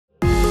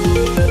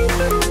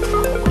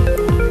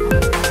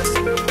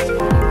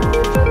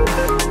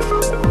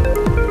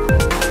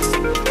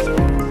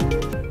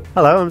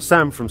Hello, I'm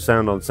Sam from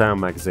Sound on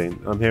Sound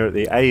magazine. I'm here at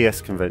the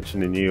AES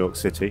convention in New York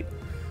City.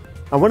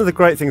 And one of the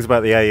great things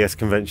about the AES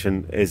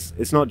convention is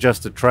it's not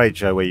just a trade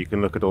show where you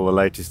can look at all the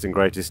latest and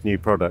greatest new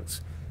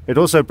products. It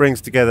also brings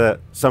together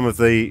some of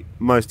the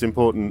most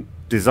important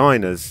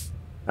designers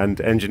and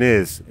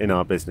engineers in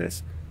our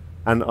business.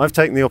 And I've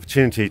taken the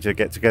opportunity to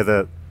get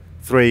together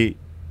three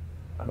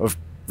of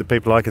the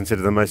people I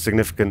consider the most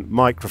significant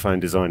microphone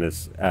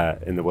designers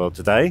in the world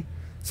today.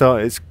 So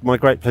it's my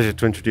great pleasure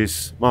to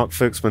introduce Mark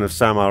Fouxman of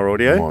Samar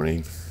Audio. Good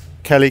morning.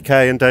 Kelly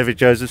Kay and David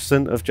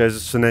Josephson of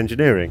Josephson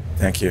Engineering.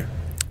 Thank you.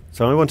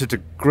 So I wanted to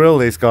grill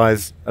these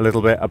guys a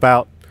little bit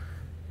about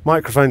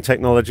microphone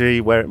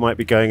technology, where it might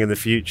be going in the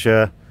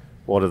future,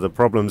 what are the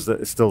problems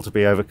that are still to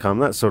be overcome,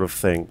 that sort of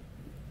thing.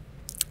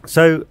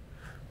 So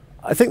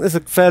I think there's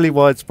a fairly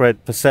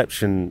widespread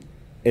perception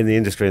in the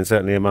industry and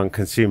certainly among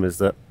consumers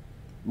that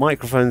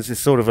microphones is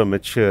sort of a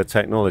mature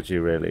technology,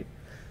 really.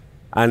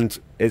 And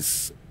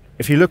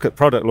if you look at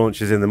product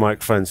launches in the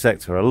microphone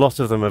sector, a lot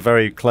of them are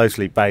very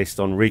closely based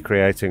on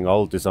recreating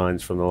old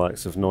designs from the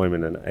likes of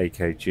Neumann and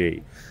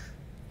AKG.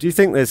 Do you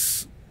think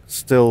there's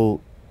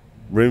still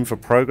room for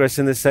progress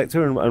in this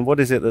sector, and what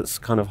is it that's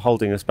kind of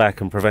holding us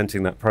back and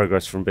preventing that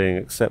progress from being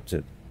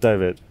accepted?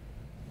 David?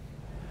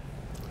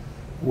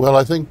 Well,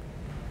 I think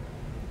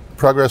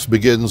progress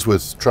begins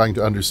with trying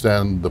to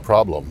understand the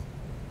problem.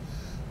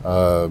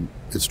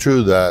 It's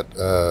true that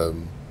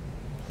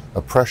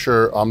a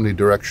pressure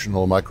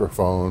omnidirectional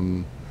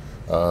microphone,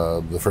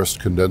 the first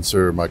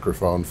condenser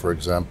microphone, for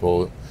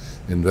example,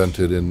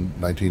 invented in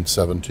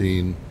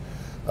 1917,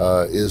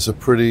 is a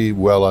pretty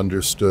well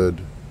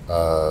understood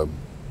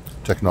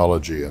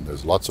technology, and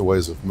there's lots of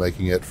ways of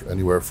making it,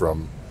 anywhere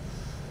from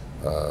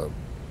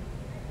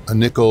a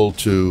nickel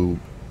to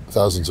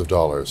thousands of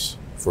dollars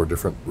for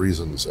different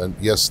reasons. And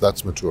yes,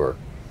 that's mature.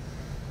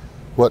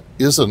 What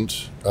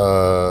isn't,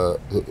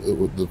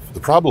 the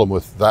problem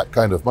with that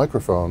kind of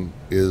microphone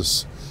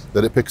is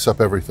that it picks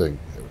up everything,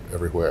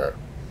 everywhere.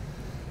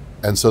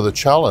 And so the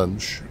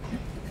challenge,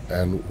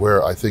 and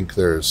where I think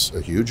there's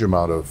a huge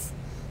amount of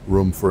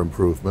room for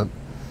improvement,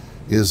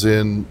 is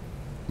in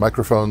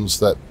microphones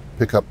that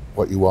pick up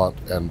what you want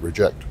and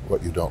reject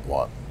what you don't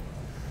want.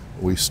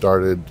 We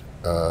started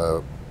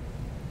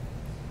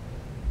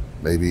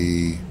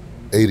maybe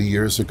 80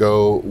 years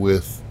ago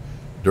with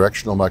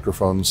directional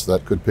microphones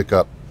that could pick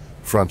up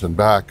front and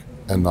back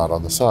and not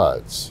on the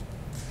sides.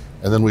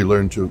 And then we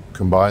learned to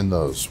combine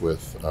those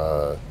with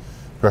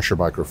pressure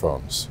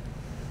microphones.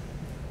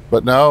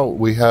 But now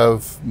we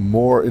have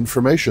more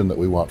information that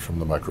we want from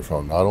the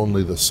microphone, not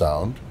only the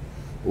sound,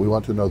 but we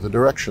want to know the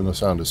direction the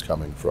sound is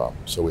coming from.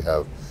 So we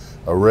have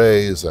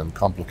arrays and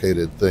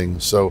complicated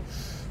things. So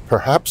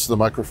perhaps the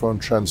microphone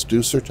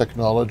transducer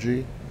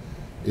technology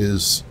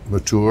is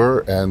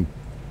mature and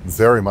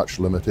very much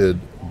limited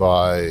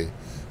by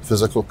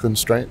physical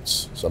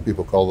constraints. Some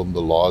people call them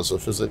the laws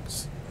of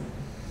physics.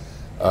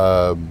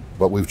 But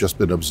we've just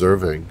been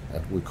observing,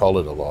 and we call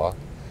it a law.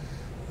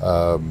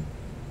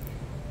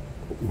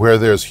 Where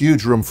there's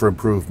huge room for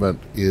improvement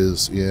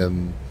is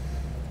in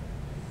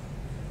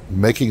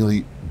making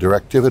the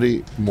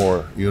directivity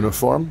more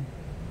uniform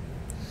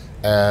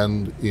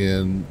and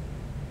in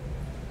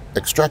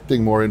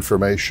extracting more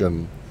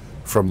information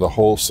from the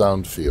whole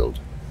sound field,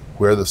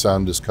 where the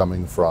sound is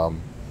coming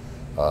from,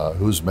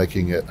 who's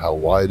making it, how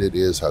wide it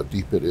is, how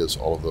deep it is,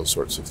 all of those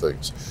sorts of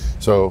things.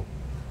 So,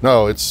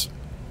 no,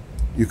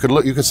 you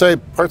could say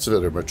parts of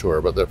it are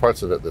mature, but there are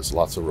parts of it there's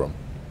lots of room.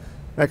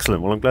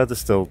 Excellent. Well, I'm glad there's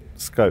still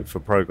scope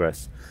for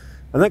progress.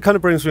 And that kind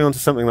of brings me on to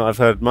something that I've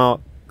heard Mark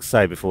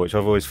say before, which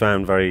I've always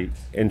found very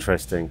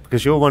interesting,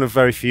 because you're one of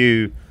very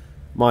few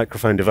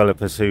microphone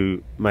developers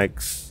who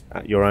makes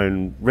your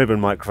own ribbon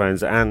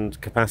microphones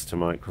and capacitor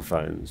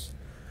microphones.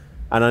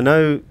 And I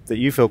know that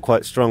you feel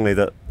quite strongly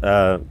that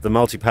the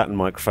multi-pattern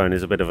microphone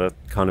is a bit of a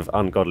kind of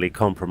ungodly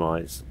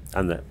compromise,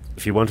 and that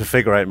if you want a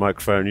figure-8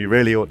 microphone, you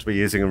really ought to be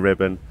using a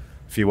ribbon.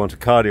 If you want a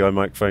cardio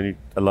microphone,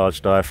 a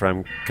large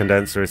diaphragm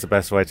condenser is the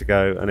best way to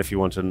go. And if you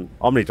want an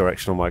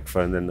omnidirectional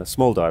microphone, then a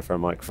small diaphragm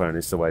microphone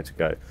is the way to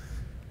go.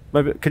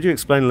 Maybe could you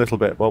explain a little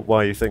bit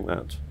why you think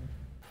that?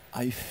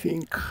 I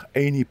think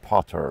any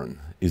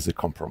pattern is a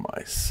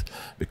compromise,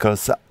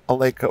 because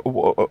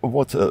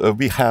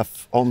we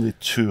have only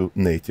two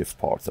native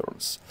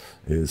patterns: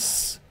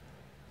 is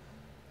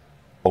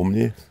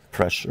omni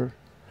pressure,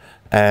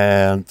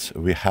 and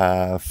we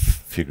have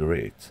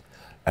figure-8,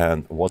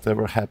 and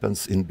whatever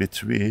happens in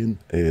between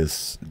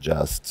is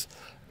just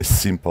a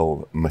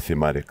simple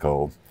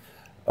mathematical,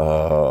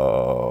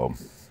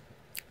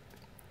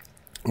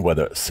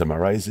 whether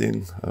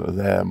summarizing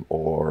them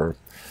or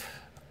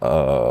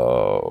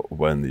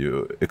when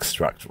you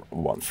extract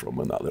one from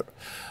another.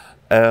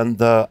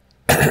 And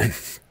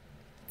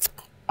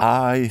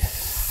I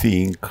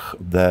think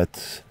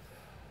that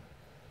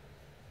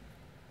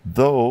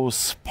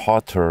those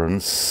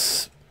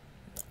patterns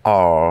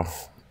are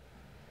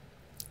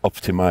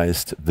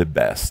optimized the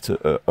best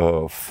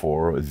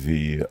for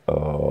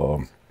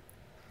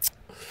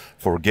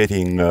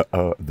getting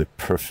the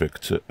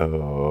perfect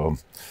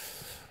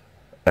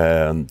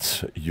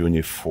and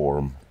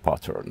uniform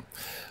pattern.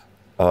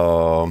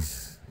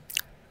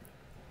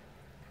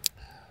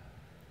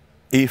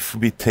 If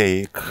we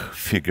take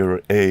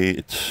figure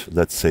 8,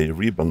 let's say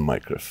ribbon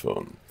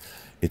microphone,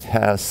 it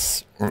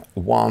has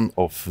one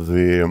of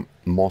the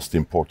most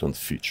important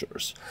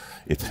features.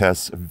 It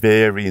has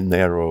very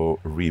narrow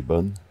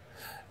ribbon,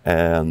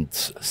 and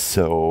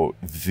so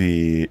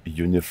the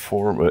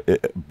uniform,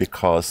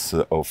 because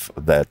of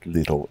that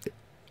little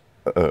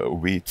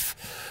width,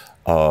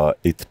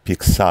 it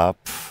picks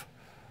up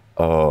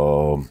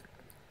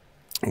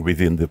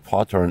within the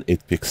pattern,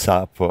 it picks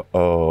up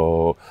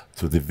to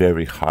the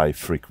very high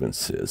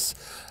frequencies.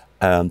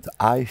 And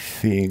I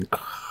think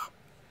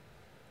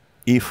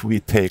if we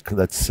take,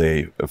 let's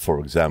say, for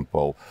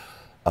example,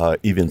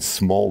 even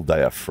small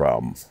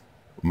diaphragm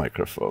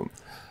microphone,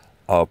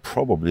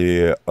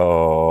 probably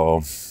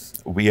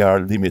we are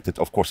limited.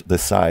 Of course, the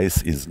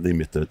size is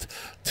limited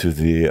to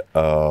the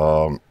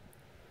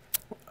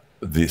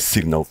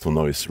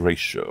signal-to-noise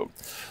ratio.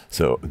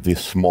 So the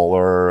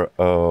smaller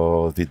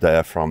the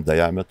diaphragm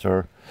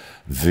diameter,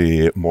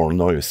 the more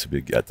noise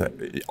we get.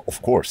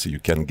 Of course, you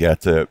can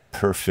get a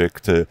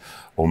perfect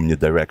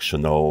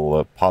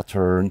omnidirectional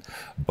pattern,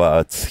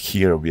 but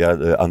here we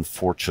are,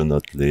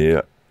 unfortunately,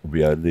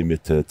 we are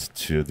limited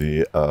to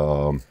the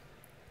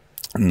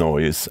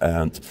noise,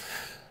 and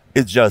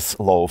it's just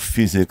law of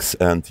physics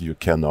and you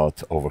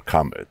cannot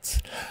overcome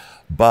it.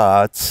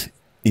 But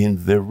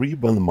in the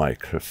ribbon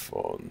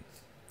microphone,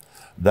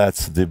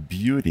 that's the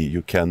beauty.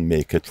 You can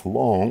make it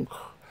long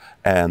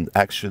and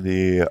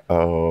actually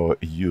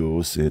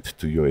use it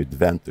to your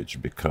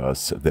advantage,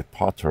 because the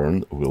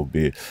pattern will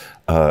be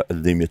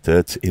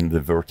limited in the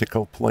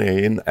vertical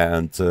plane,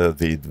 and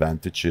the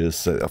advantage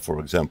is, for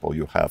example,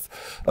 you have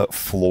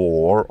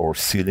floor or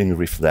ceiling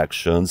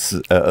reflections,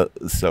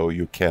 so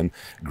you can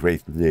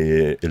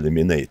greatly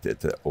eliminate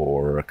it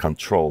or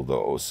control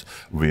those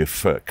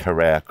with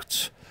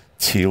correct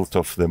tilt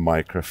of the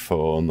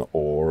microphone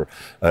or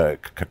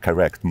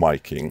correct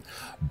miking.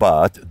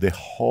 But the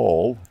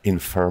whole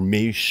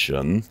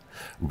information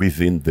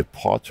within the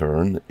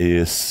pattern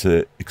is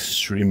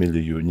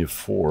extremely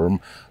uniform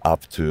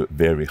up to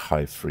very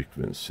high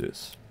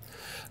frequencies.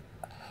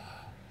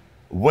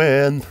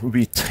 When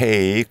we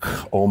take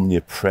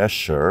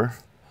omnipressure,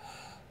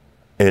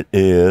 it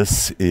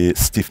is a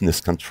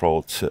stiffness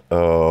controlled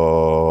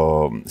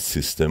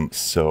system,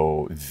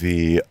 so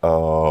the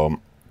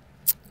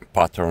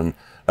pattern,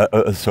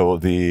 so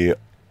the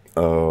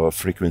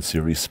frequency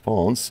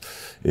response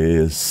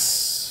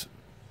is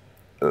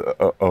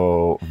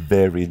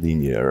very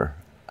linear.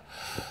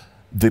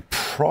 The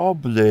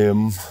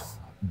problem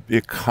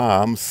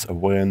becomes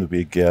when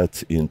we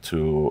get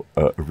into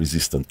a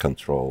resistant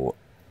control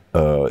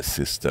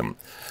system,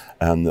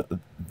 and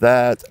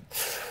that.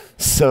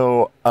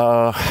 So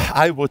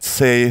I would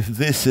say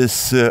this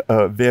is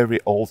a very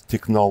old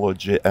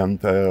technology, and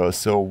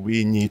so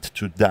we need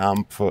to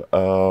dump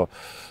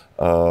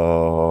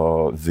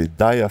the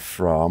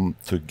diaphragm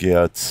to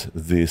get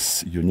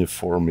this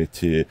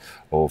uniformity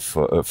of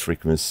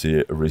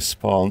frequency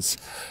response,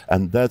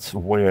 and that's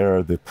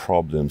where the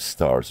problem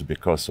starts,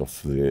 because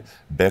of the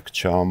back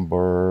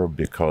chamber,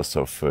 because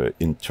of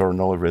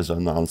internal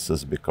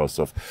resonances, because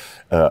of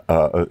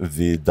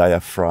the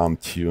diaphragm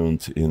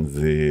tuned in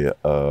the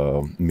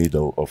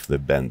middle of the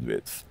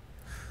bandwidth.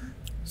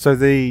 So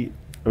in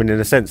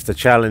a sense, the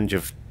challenge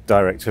of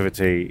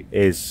directivity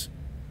is,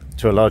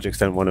 to a large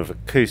extent, one of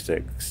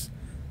acoustics.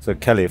 So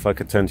Kelly, if I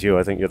could turn to you,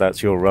 I think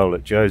that's your role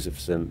at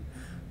Josephson.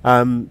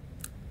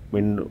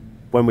 When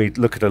we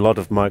look at a lot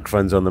of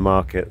microphones on the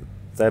market,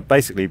 they're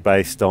basically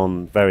based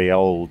on very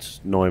old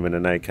Neumann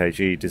and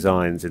AKG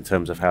designs in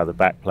terms of how the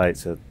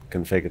backplates are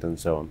configured and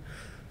so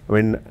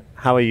on.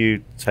 How are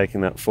you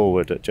taking that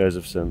forward at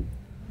Josephson?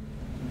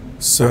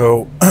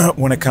 So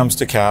when it comes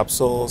to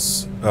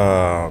capsules,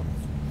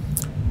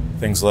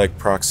 things like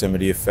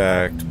proximity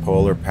effect,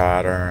 polar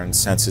pattern,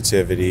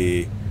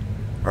 sensitivity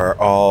are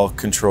all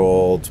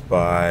controlled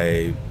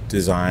by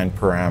design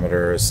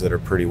parameters that are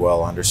pretty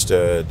well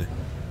understood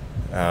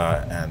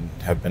and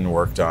have been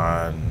worked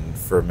on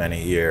for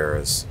many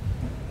years.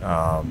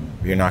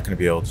 You're not going to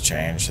be able to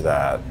change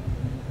that.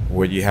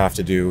 What you have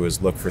to do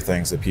is look for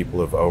things that people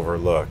have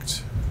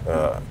overlooked.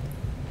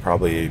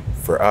 Probably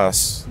for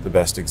us, the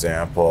best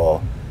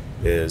example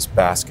is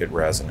basket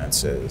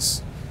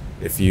resonances.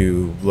 If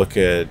you look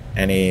at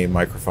any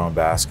microphone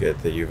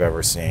basket that you've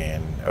ever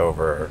seen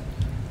over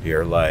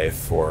your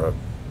life, or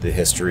the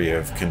history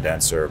of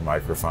condenser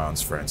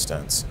microphones, for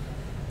instance,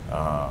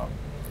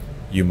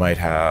 you might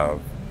have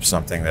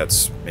something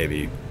that's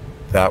maybe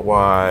that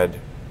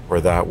wide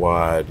or that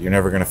wide. You're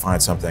never going to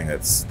find something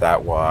that's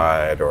that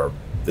wide or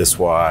this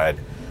wide.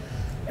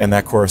 And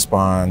that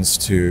corresponds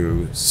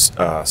to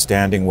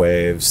standing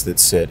waves that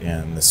sit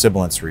in the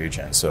sibilance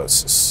region. So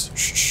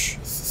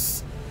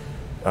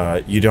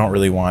you don't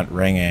really want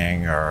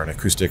ringing or an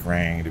acoustic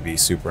ring to be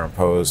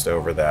superimposed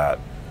over that.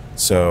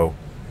 So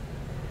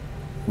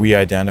we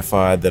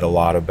identified that a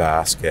lot of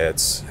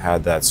baskets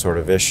had that sort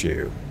of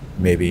issue.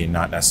 maybe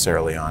not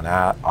necessarily on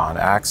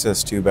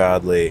axis too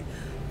badly,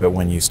 but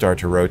when you start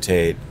to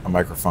rotate a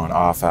microphone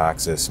off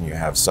axis and you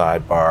have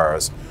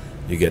sidebars,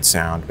 you get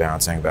sound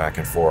bouncing back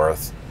and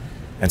forth.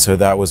 And so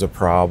that was a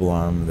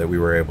problem that we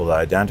were able to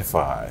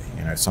identify.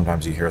 You know,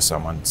 sometimes you hear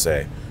someone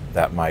say,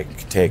 that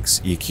mic takes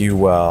EQ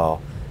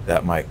well,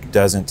 that mic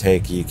doesn't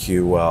take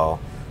EQ well.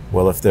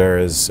 Well, if there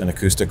is an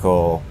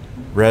acoustical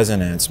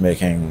resonance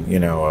making, you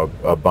know,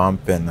 a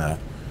bump in the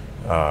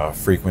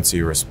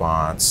frequency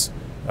response,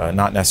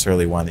 not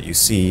necessarily one that you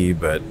see,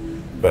 but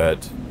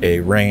a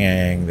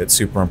ringing that's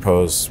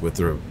superimposed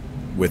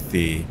with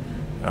the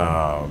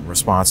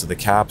response of the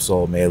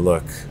capsule may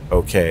look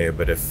okay,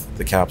 but if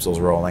the capsule's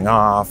rolling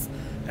off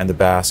and the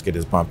basket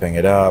is bumping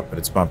it up, but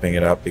it's bumping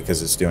it up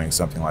because it's doing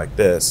something like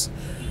this,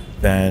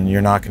 then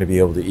you're not going to be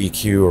able to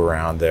EQ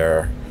around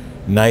there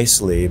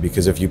nicely,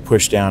 because if you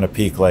push down a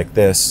peak like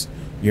this,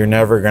 you're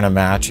never going to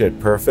match it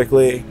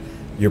perfectly.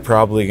 You're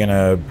probably going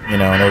to, you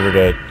know, in order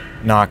to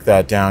knock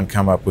that down,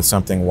 come up with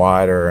something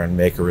wider and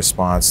make a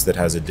response that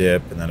has a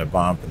dip and then a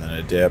bump and then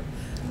a dip,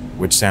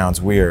 which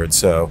sounds weird.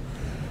 So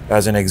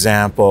as an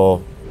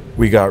example,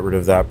 we got rid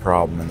of that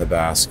problem in the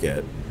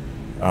basket.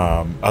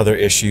 Other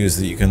issues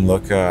that you can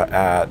look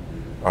at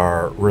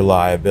are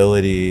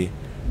reliability,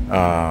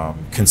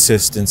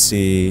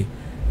 consistency.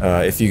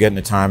 If you get in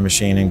a time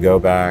machine and go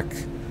back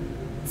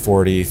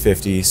 40,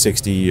 50,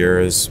 60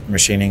 years,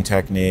 machining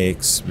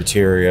techniques,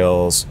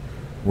 materials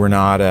were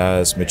not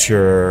as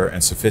mature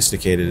and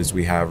sophisticated as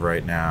we have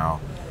right now.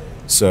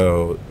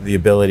 So the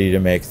ability to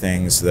make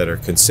things that are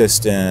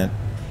consistent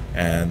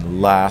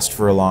and last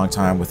for a long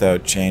time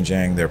without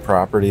changing their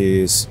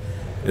properties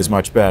is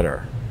much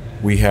better.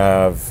 We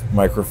have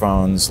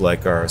microphones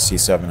like our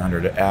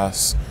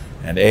C700S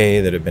and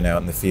A that have been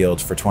out in the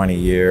field for 20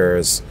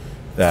 years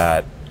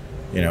that,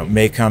 you know,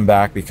 may come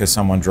back because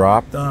someone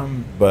dropped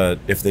them, but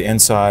if the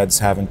insides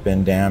haven't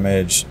been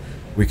damaged,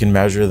 we can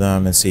measure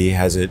them and see,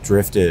 has it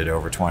drifted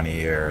over 20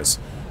 years?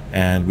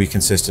 And we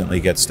consistently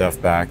get stuff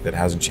back that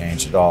hasn't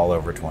changed at all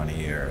over 20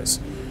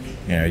 years.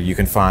 You know, you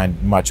can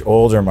find much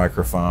older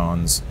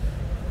microphones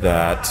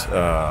that,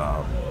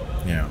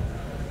 you know,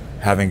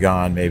 having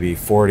gone maybe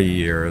 40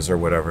 years or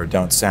whatever,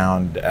 don't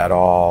sound at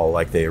all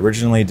like they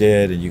originally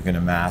did, and you can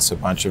amass a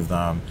bunch of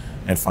them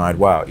and find,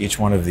 wow, each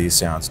one of these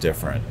sounds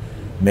different.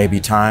 Maybe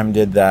time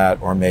did that,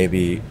 or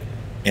maybe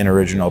in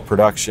original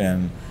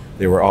production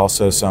they were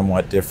also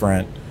somewhat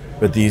different,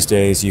 but these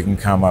days you can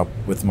come up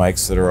with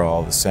mics that are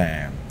all the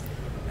same.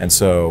 And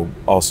so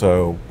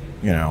also,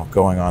 you know,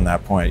 going on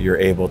that point, you're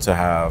able to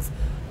have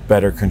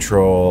better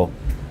control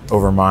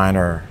over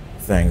minor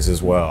things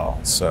as well.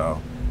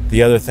 So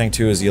the other thing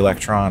too is the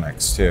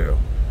electronics too.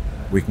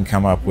 We can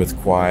come up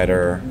with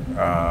quieter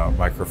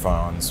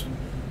microphones,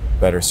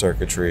 better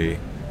circuitry.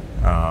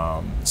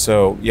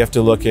 So you have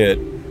to look at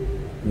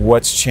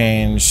what's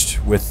changed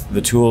with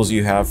the tools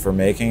you have for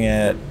making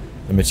it,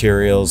 the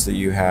materials that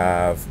you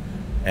have,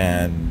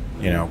 and,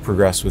 you know,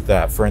 progress with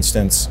that. For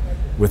instance,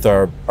 with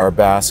our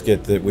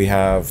basket that we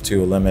have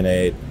to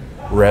eliminate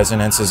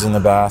resonances in the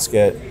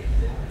basket,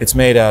 it's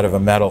made out of a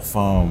metal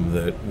foam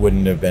that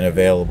wouldn't have been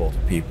available to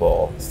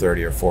people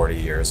 30 or 40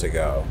 years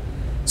ago.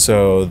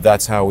 So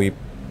that's how we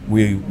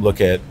look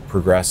at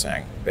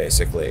progressing,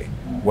 basically.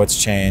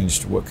 What's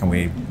changed, what can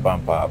we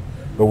bump up?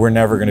 But we're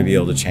never going to be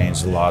able to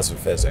change the laws of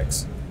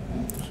physics.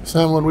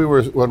 Sam,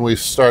 when we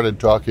started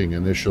talking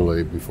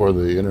initially before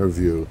the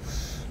interview,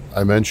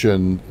 I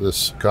mentioned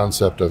this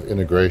concept of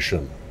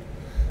integration,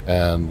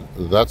 and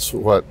that's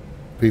what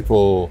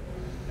people,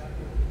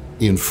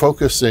 in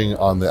focusing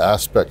on the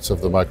aspects of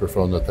the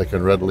microphone that they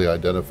can readily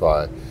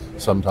identify,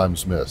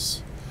 sometimes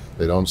miss.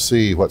 They don't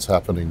see what's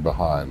happening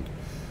behind.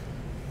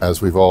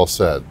 As we've all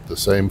said, the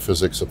same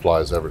physics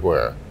applies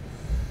everywhere.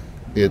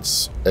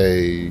 It's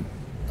a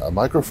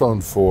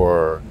microphone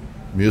for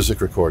music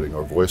recording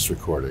or voice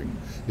recording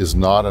is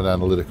not an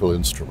analytical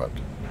instrument.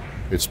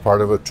 It's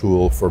part of a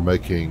tool for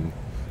making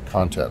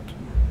content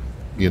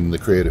in the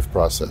creative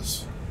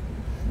process.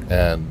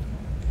 And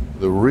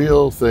the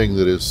real thing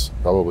that is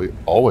probably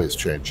always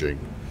changing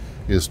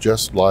is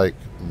just like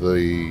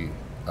the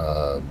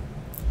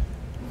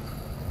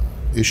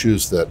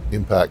issues that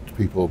impact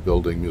people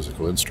building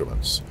musical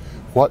instruments.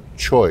 What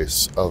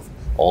choice of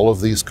all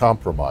of these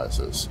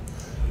compromises,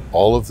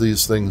 all of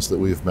these things that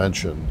we've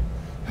mentioned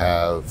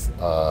have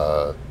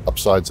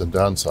upsides and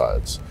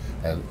downsides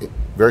and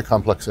very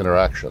complex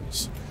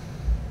interactions.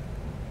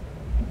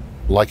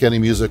 Like any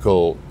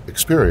musical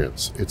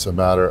experience, it's a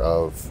matter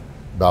of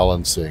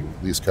balancing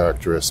these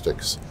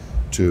characteristics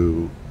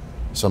to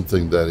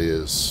something that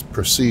is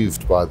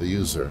perceived by the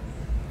user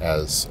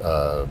as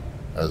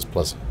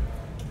pleasant.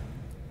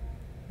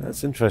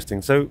 That's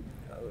interesting. So,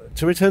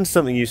 to return to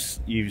something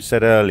you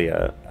said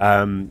earlier,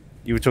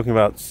 you were talking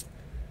about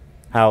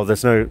how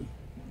the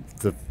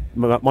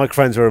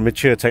microphones are a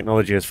mature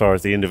technology as far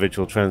as the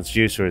individual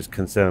transducer is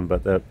concerned,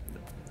 but the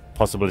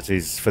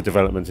possibilities for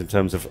development in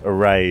terms of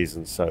arrays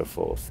and so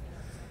forth.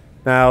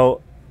 Now,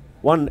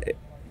 one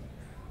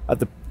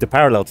the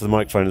parallel to the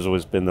microphone has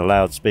always been the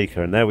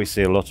loudspeaker, and there we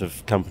see a lot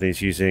of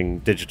companies using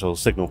digital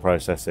signal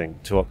processing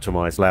to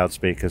optimize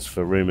loudspeakers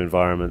for room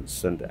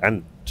environments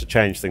and to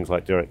change things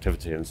like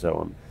directivity and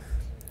so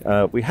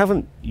on. We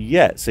haven't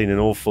yet seen an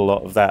awful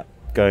lot of that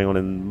going on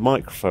in the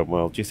microphone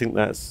world. Do you think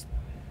that's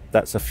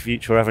a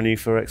future avenue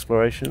for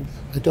exploration?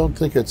 I don't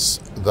think it's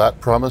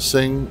that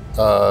promising.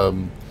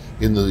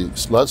 In the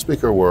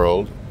loudspeaker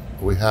world,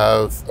 we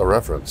have a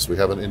reference. We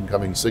have an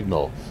incoming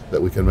signal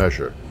that we can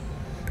measure.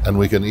 And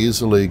we can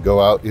easily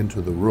go out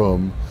into the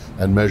room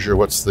and measure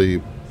what's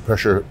the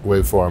pressure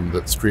waveform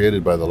that's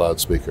created by the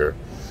loudspeaker.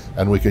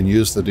 And we can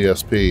use the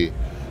DSP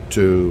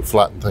to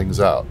flatten things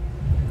out.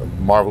 A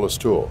marvelous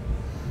tool.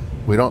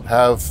 We don't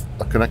have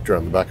a connector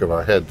on the back of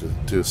our head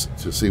to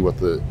see what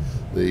the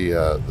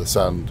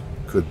sound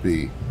could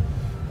be.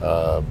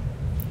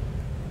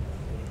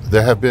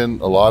 There's been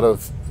a lot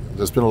of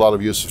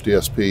use of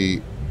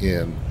DSP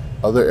in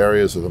other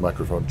areas of the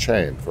microphone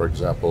chain. For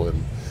example,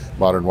 in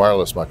modern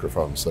wireless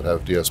microphones that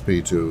have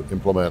DSP to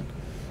implement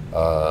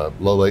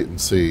low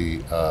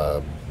latency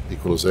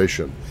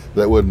equalization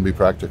that wouldn't be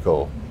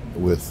practical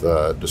with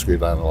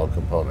discrete analog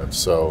components.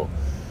 So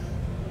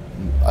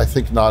I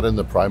think not in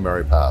the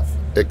primary path,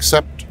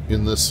 except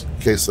in this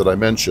case that I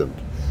mentioned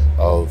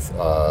of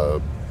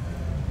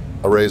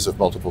arrays of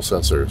multiple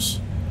sensors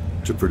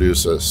to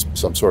produce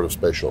some sort of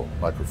spatial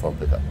microphone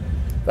pickup.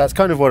 That's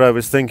kind of what I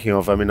was thinking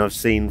of. I mean, I've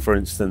seen, for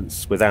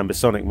instance, with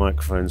ambisonic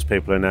microphones,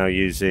 people are now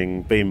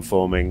using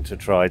beamforming to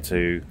try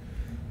to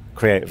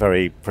create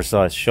very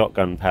precise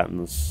shotgun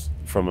patterns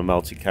from a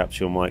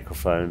multi-capsule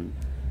microphone.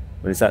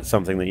 I mean, is that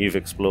something that you've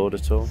explored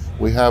at all?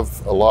 We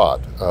have a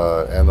lot,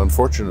 and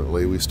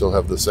unfortunately, we still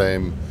have the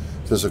same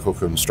physical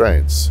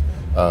constraints.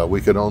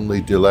 We can only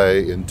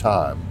delay in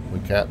time. We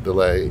can't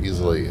delay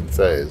easily in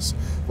phase.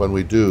 When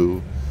we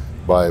do,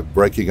 by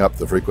breaking up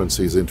the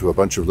frequencies into a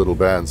bunch of little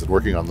bands and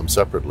working on them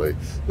separately,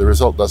 the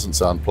result doesn't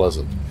sound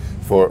pleasant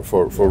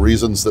for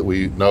reasons that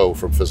we know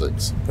from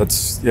physics.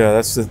 That's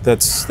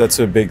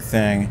a big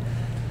thing.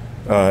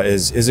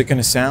 Is it going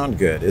to sound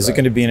good? Is it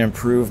going to be an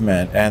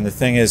improvement? And the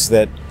thing is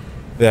that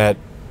I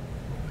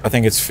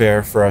think it's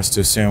fair for us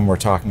to assume we're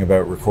talking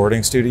about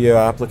recording studio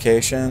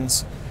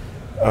applications.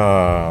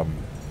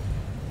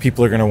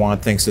 People are going to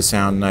want things to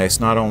sound nice,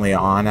 not only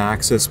on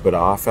axis but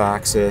off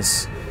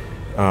axis.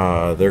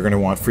 They're going to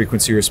want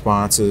frequency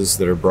responses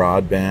that are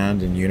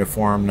broadband and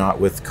uniform, not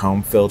with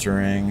comb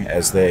filtering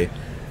as they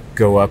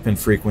go up in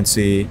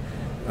frequency.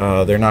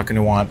 They're not going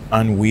to want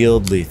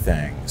unwieldy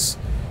things.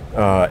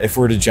 If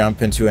we're to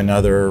jump into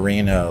another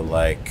arena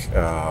like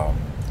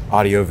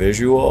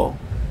audiovisual,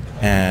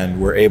 and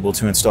we're able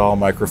to install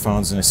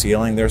microphones in a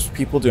ceiling, there's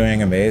people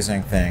doing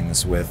amazing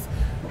things with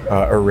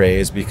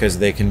arrays because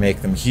they can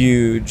make them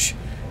huge.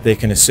 They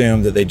can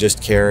assume that they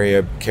just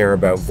care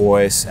about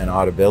voice and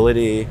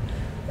audibility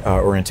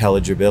or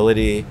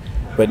intelligibility,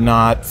 but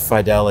not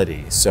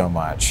fidelity so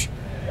much.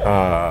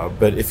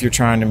 But if you're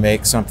trying to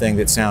make something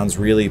that sounds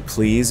really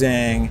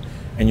pleasing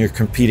and you're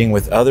competing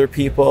with other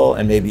people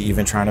and maybe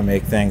even trying to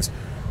make things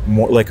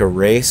more like a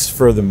race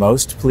for the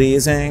most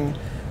pleasing,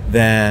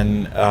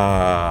 then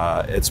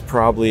it's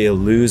probably a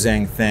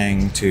losing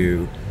thing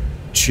to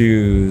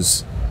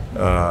choose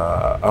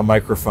a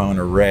microphone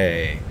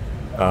array.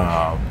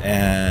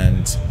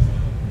 And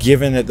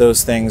given that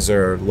those things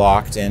are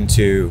locked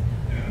into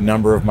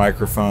number of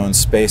microphones,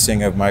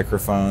 spacing of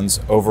microphones,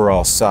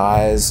 overall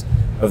size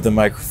of the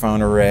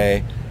microphone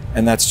array,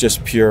 and that's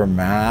just pure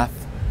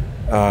math,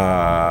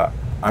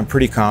 I'm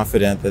pretty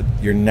confident that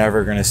you're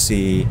never going to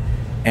see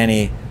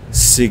any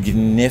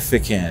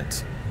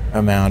significant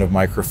amount of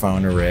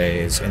microphone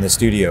arrays in the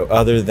studio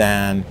other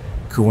than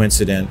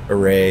coincident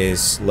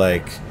arrays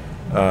like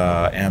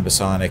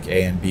ambisonic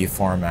A and B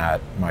format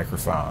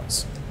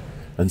microphones.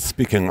 And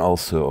speaking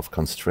also of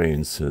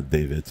constraints,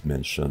 David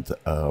mentioned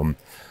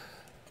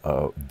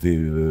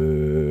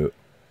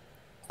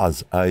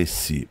as I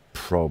see,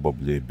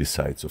 probably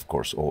besides, of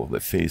course, all the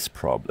phase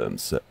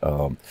problems,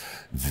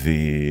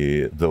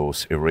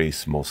 those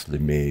arrays mostly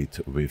made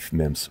with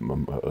MEMS,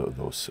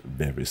 those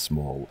very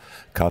small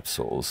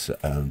capsules,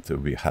 and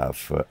we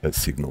have a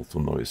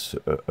signal-to-noise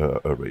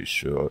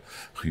ratio,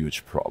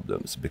 huge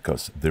problems,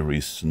 because there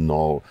is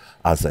no,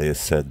 as I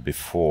said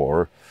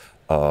before,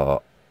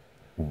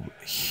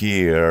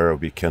 here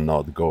we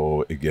cannot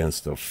go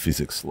against the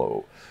physics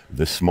law.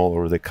 The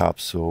smaller the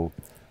capsule,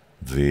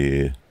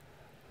 the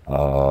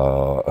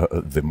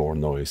more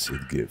noise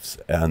it gives,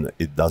 and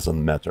it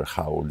doesn't matter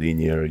how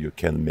linear you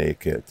can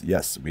make it.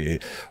 Yes,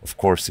 of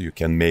course you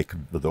can make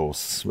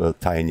those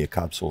tiny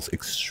capsules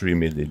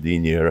extremely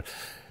linear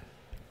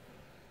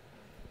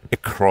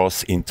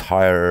across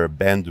entire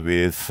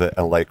bandwidth,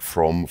 and like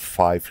from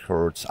 5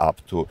 Hertz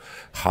up to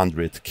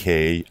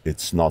 100K,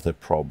 it's not a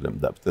problem.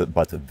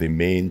 But the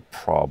main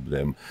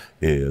problem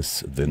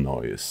is the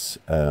noise,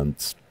 and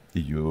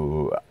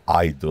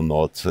I do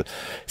not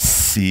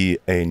see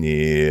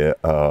any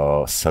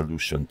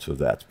solution to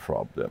that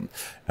problem.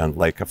 And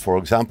like, for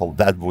example,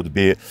 that would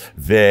be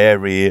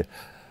very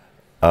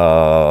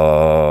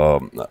very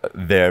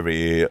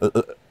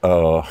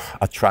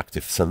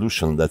attractive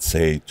solution, let's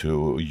say,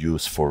 to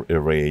use for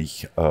array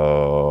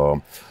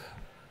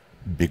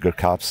bigger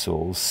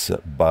capsules,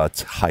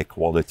 but high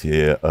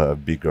quality,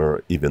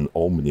 bigger, even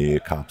Omni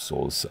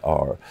capsules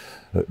are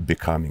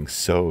becoming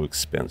so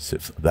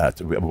expensive that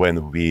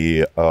when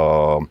we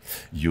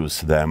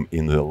use them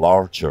in the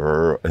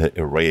larger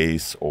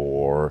arrays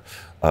or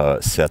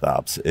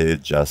setups,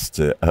 it's just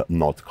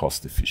not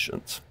cost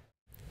efficient.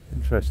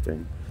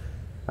 Interesting.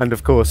 And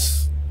of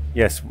course,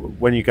 yes,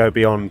 when you go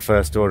beyond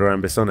first order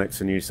ambisonics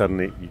and you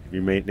suddenly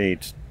you may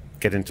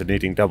get into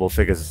needing double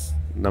figures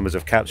numbers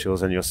of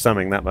capsules and you're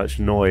summing that much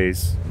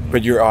noise.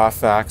 But your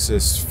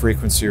off-axis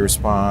frequency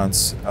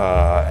response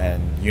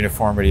and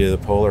uniformity of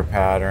the polar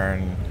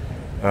pattern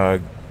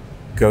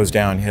goes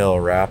downhill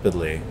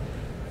rapidly.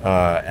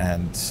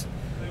 And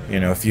you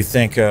know, if you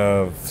think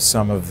of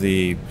some of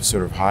the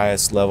sort of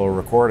highest level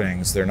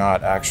recordings, they're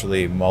not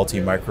actually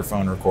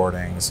multi-microphone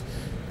recordings.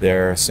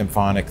 They're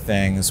symphonic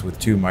things with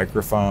 2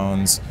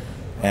 microphones,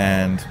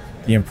 and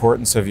the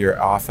importance of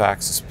your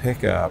off-axis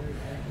pickup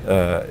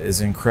is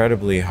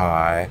incredibly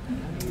high,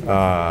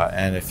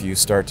 and if you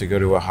start to go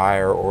to a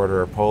higher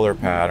order polar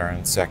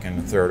pattern, second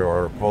and third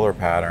order polar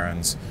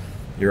patterns,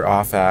 your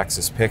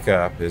off-axis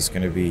pickup is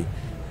going to be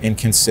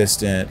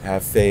inconsistent,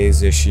 have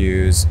phase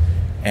issues,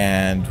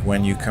 and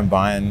when you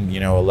combine, you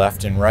know, a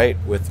left and right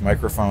with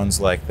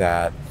microphones like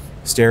that,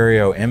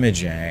 stereo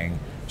imaging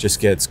just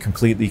gets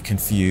completely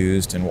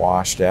confused and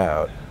washed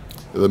out.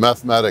 The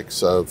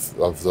mathematics of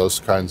those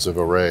kinds of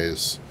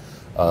arrays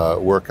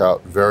work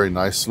out very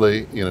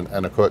nicely in an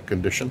anechoic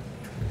condition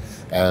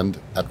and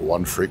at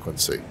one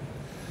frequency.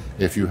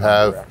 If you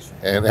have,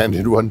 and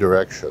in one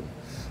direction.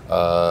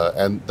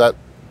 And that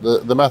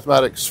the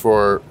mathematics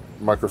for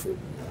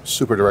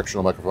super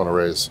directional microphone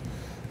arrays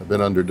have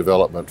been under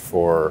development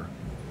for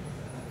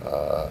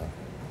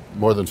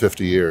more than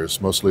 50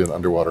 years, mostly in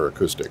underwater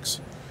acoustics.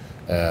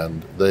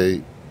 And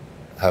they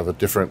have a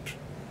different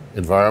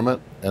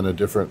environment and a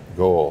different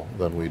goal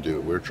than we do.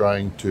 We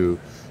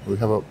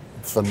have a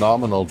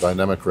phenomenal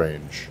dynamic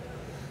range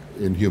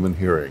in human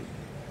hearing.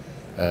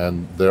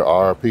 And there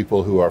are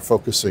people who are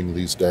focusing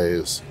these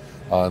days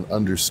on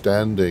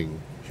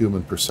understanding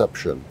human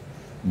perception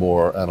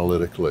more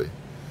analytically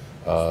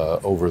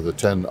over the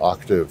 10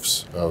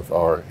 octaves of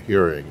our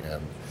hearing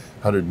and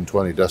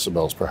 120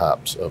 decibels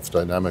perhaps of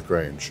dynamic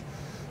range.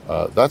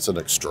 That's an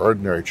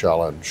extraordinary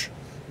challenge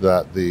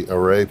that the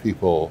array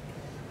people,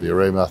 the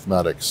array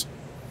mathematics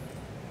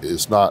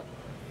is not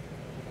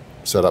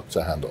set up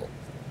to handle.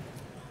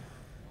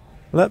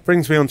 Well, that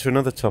brings me on to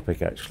another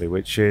topic, actually,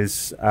 which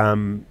is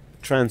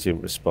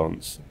transient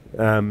response.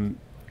 Because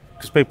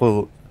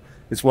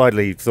it's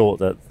widely thought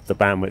that the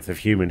bandwidth of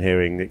human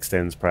hearing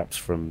extends perhaps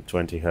from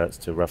 20 hertz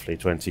to roughly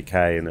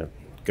 20k in a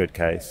good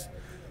case.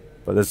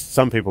 But there's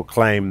some people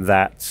claim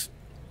that,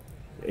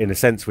 in a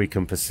sense, we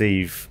can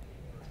perceive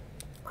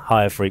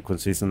higher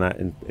frequencies than that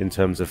in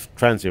terms of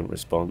transient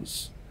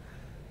response.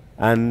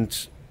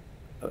 And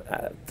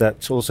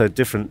that also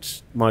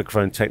different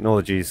microphone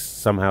technologies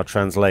somehow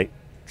translate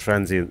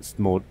transients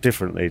more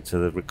differently to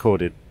the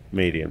recorded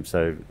medium.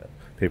 So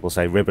people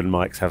say ribbon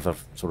mics have a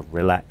sort of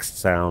relaxed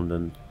sound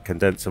and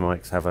condenser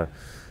mics have a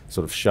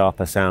sort of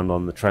sharper sound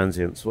on the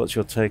transients. What's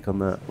your take on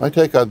that? My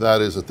take on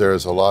that is that there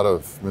is a lot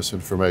of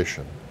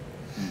misinformation.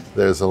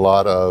 There's a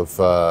lot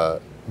of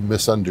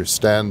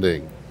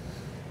misunderstanding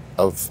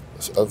of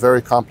a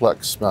very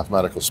complex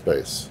mathematical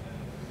space.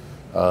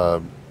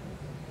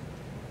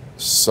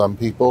 Some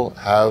people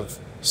have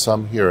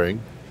some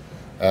hearing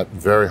at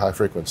very high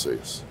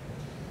frequencies.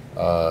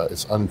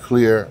 It's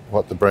unclear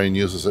what the brain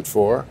uses it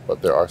for,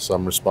 but there are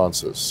some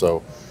responses.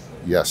 So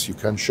yes, you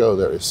can show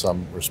there is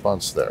some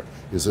response there.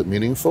 Is it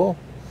meaningful?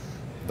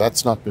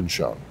 That's not been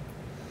shown.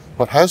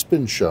 What has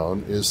been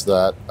shown is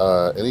that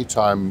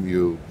anytime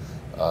you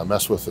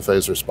mess with the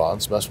phase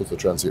response, mess with the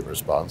transient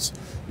response,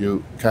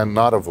 you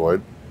cannot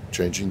avoid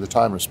changing the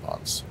time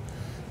response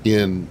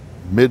in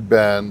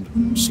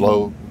mid-band,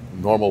 slow,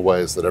 normal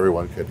ways that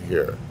everyone can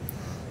hear.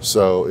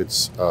 So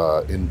it's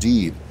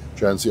indeed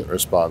transient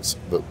response.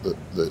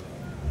 The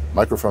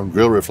microphone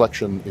grill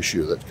reflection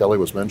issue that Kelly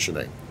was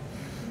mentioning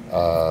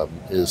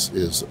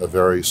is a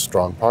very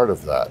strong part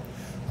of that.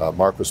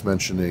 Mark was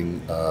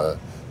mentioning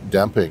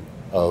damping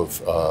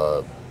of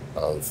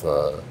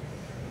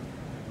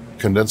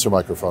condenser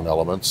microphone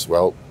elements.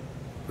 Well,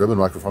 ribbon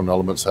microphone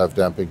elements have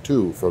damping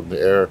too from the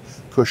air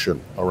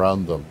cushion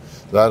around them.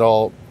 That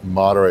all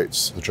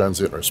moderates the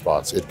transient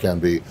response. It can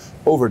be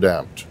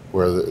overdamped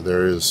where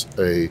there is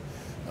an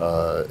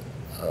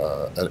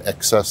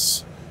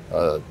excess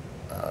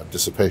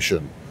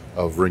dissipation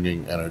of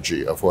ringing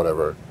energy of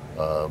whatever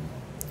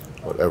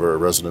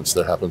resonance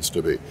there happens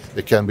to be.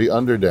 It can be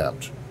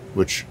underdamped,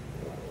 which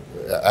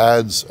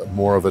adds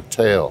more of a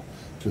tail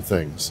to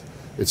things.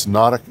 It's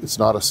not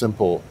a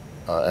simple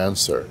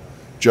answer.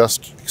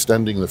 Just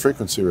extending the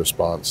frequency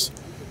response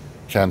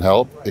can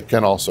help. It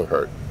can also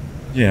hurt.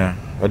 Yeah,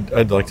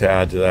 I'd like to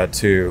add to that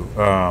too.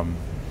 A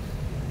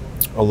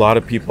lot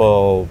of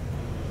people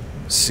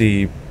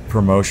see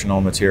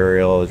promotional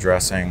material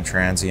addressing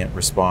transient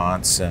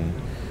response and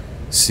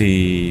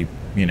see,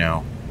 you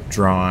know,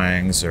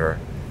 drawings or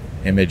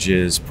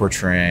images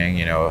portraying,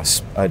 you know,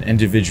 an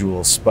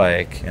individual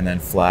spike and then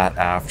flat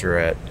after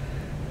it.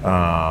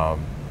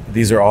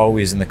 These are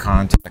always in the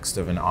context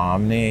of an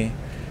omni.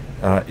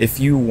 If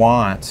you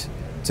want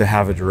to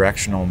have a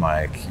directional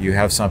mic, you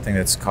have something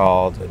that's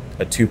called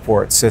a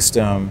two-port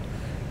system.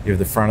 You have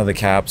the front of the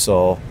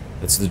capsule,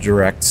 that's the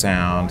direct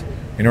sound.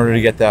 In order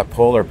to get that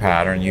polar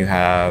pattern, you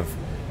have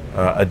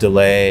a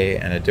delay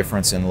and a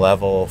difference in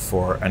level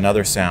for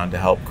another sound to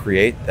help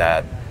create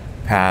that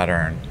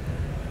pattern.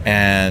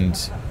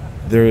 And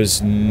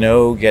there's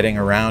no getting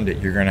around it.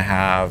 You're going to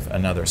have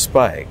another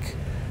spike.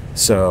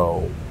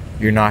 So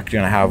you're not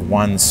going to have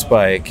one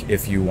spike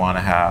if you want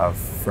to have,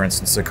 for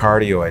instance, a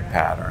cardioid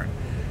pattern.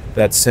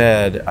 That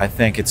said, I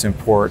think it's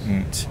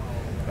important,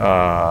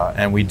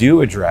 and we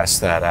do address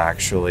that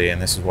actually,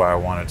 and this is why I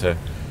wanted to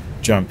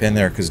jump in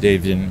there because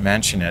Dave didn't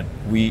mention it.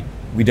 We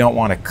don't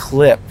want to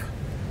clip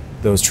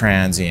those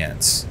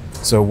transients.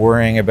 So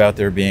worrying about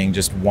there being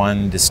just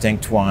one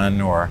distinct one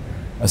or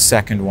a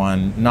second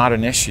one, not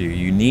an issue.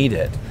 You need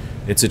it.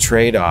 It's a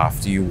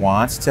trade-off. Do you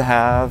want to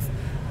have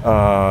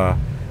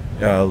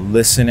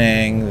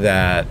listening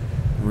that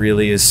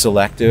really is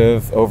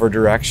selective over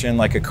direction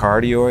like a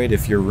cardioid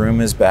if your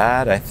room is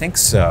bad? I think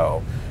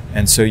so.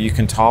 And so you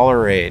can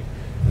tolerate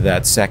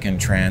that second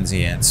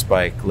transient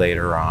spike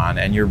later on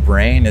and your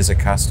brain is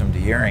accustomed to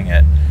hearing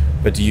it.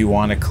 But do you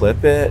want to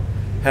clip it?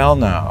 Hell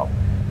no.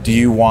 Do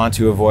you want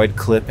to avoid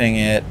clipping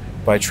it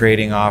by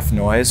trading off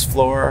noise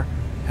floor?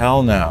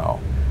 Hell no.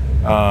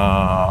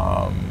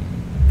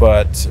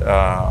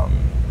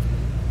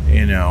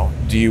 You know,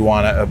 do you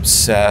want to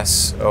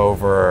obsess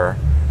over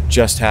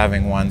just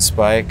having one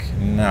spike?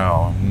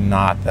 No,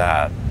 not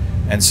that.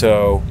 And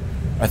so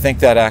I think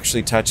that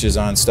actually touches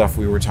on stuff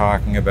we were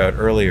talking about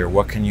earlier.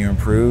 What can you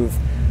improve?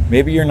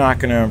 Maybe you're not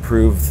going to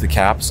improve the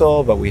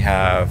capsule, but we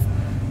have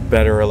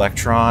better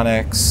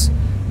electronics,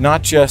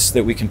 not just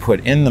that we can put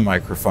in the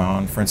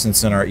microphone. For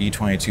instance, in our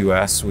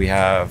E22S, we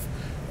have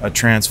a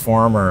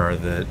transformer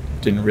that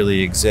didn't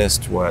really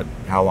exist,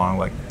 how long,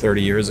 like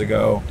 30 years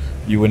ago?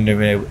 You wouldn't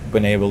have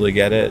been able to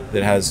get it.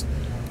 That has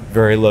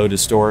very low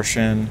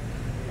distortion.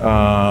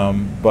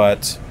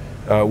 But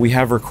we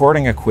have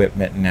recording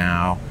equipment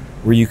now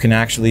where you can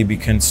actually be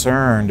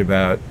concerned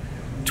about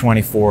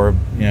 24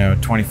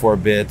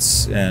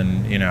 bits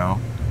and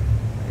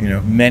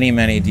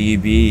many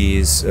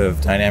dBs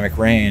of dynamic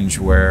range,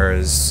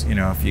 whereas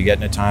if you get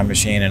in a time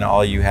machine and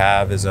all you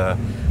have is a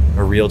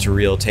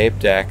reel-to-reel tape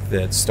deck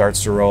that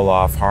starts to roll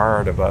off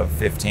hard above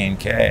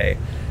 15K,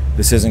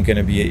 this isn't going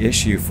to be an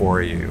issue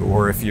for you.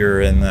 Or if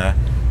you're in the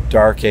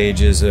dark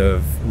ages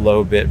of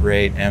low bit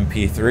rate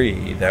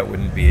MP3, that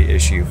wouldn't be an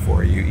issue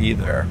for you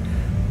either.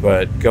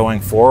 But going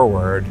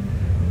forward,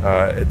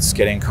 it's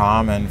getting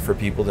common for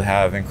people to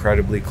have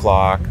incredibly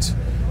clocked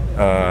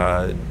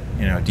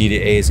D to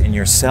A's in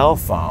your cell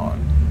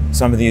phone.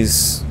 Some of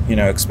these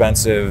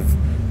expensive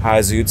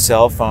high-zoot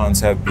cell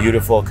phones have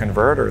beautiful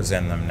converters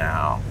in them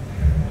now.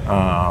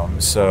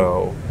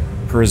 So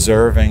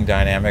preserving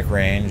dynamic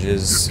range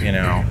is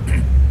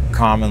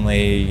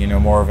commonly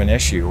more of an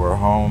issue. Or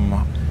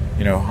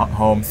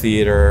home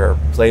theater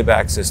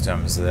playback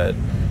systems that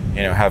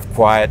have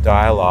quiet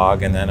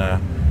dialogue, and then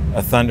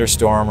a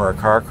thunderstorm or a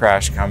car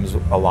crash comes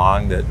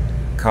along that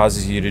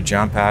causes you to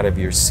jump out of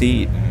your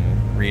seat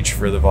and reach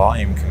for the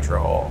volume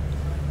control.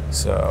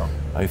 So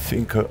I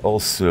think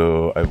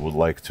also I would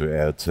like to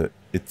add,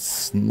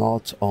 it's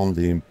not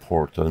only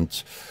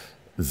important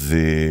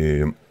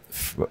the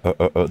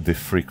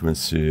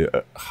frequency,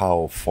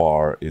 how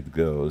far it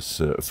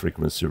goes,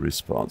 frequency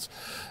response,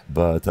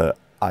 but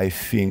I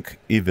think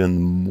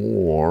even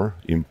more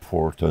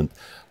important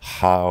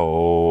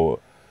how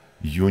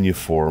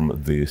uniform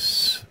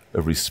this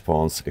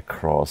response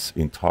across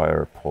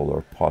entire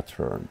polar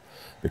pattern.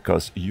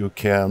 Because you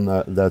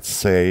can, let's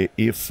say,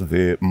 if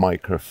the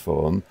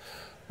microphone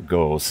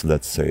goes,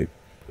 let's say,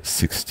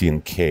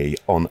 16K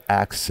on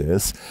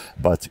axis,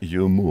 but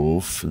you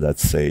move,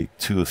 let's say,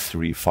 2,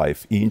 3,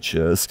 5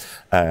 inches,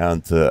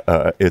 and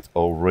it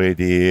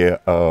already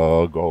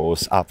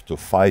goes up to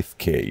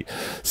 5K.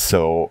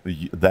 So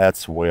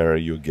that's where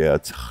you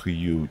get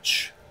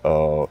huge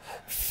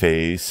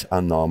phase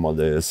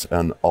anomalies,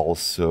 and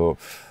also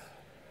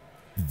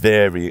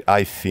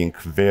I think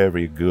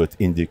very good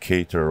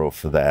indicator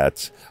of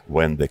that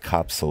when the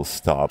capsule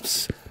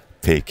stops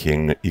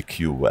taking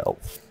EQ well.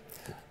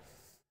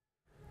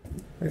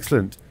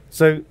 Excellent.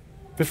 So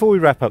before we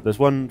wrap up, there's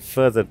one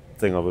further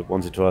thing I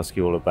wanted to ask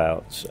you all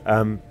about.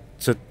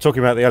 So talking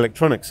about the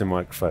electronics in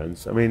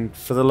microphones, I mean,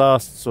 for the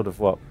last sort of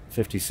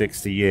 50,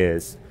 60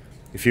 years,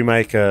 if you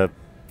make a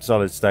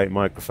solid state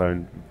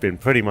microphone, been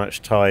pretty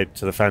much tied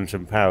to the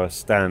phantom power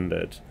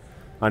standard.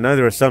 I know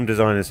there are some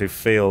designers who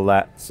feel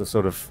that's a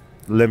sort of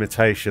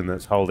limitation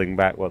that's holding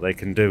back what they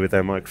can do with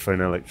their microphone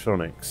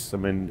electronics. I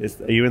mean,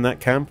 are you in that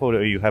camp, or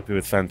are you happy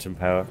with phantom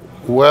power?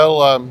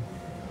 Well,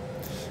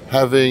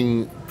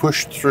 having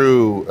pushed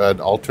through an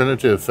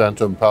alternative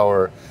phantom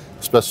power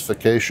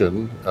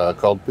specification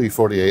called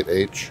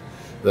P48H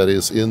that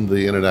is in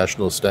the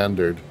international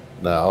standard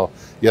now.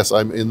 Yes,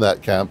 I'm in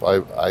that camp.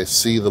 I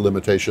see the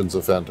limitations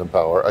of phantom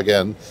power.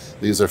 Again,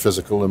 these are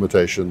physical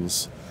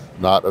limitations,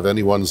 not of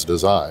anyone's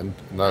design,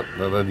 not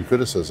any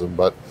criticism,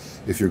 but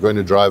if you're going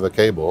to drive a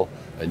cable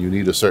and you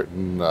need a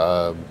certain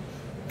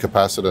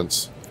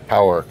capacitance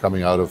power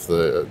coming out of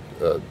that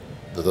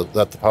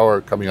the power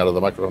coming out of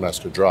the microphone has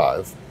to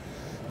drive,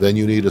 then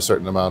you need a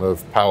certain amount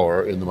of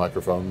power in the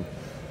microphone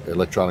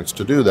electronics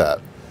to do that.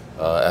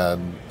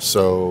 And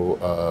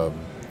so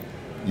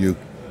you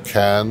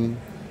can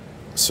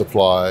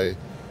supply,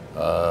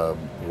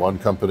 one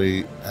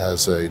company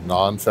has a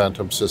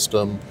non-phantom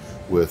system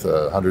with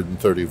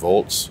 130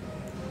 volts.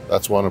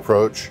 That's one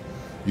approach.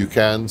 You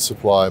can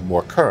supply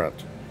more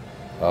current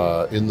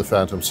in the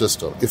phantom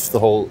system if the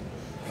whole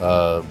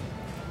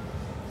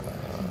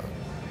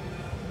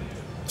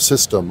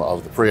system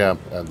of the preamp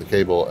and the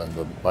cable and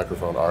the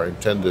microphone are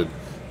intended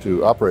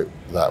to operate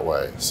that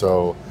way.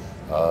 So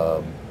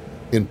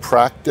in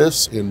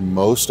practice, in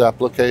most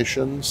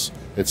applications,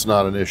 it's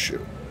not an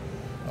issue.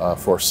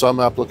 For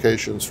some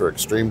applications, for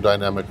extreme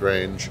dynamic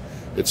range,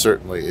 it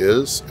certainly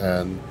is,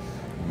 and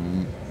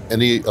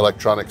any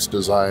electronics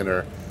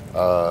designer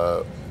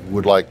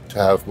would like to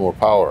have more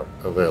power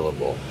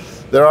available.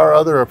 There are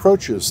other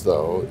approaches,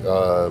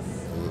 though,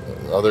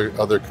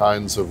 other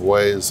kinds of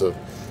ways of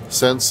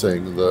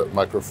sensing the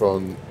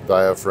microphone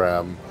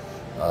diaphragm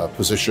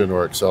position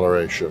or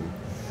acceleration.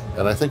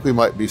 And I think we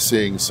might be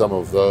seeing some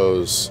of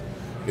those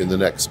in the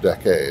next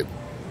decade,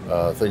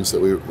 things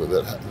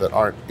that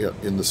aren't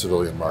in the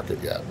civilian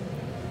market yet.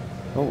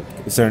 Oh,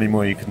 is there any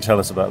more you can tell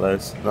us about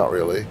those? Not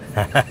really.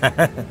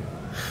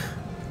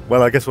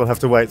 Well, I guess we'll have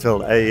to wait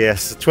till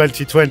AES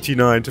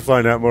 2029 to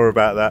find out more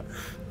about that.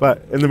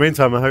 But in the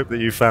meantime, I hope that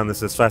you found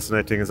this as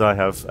fascinating as I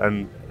have.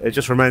 And it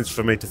just remains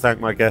for me to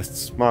thank my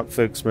guests, Mark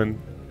Fouxman,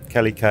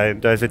 Kelly Kay,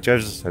 and David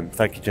Josephson.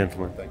 Thank you,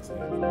 gentlemen. Thanks.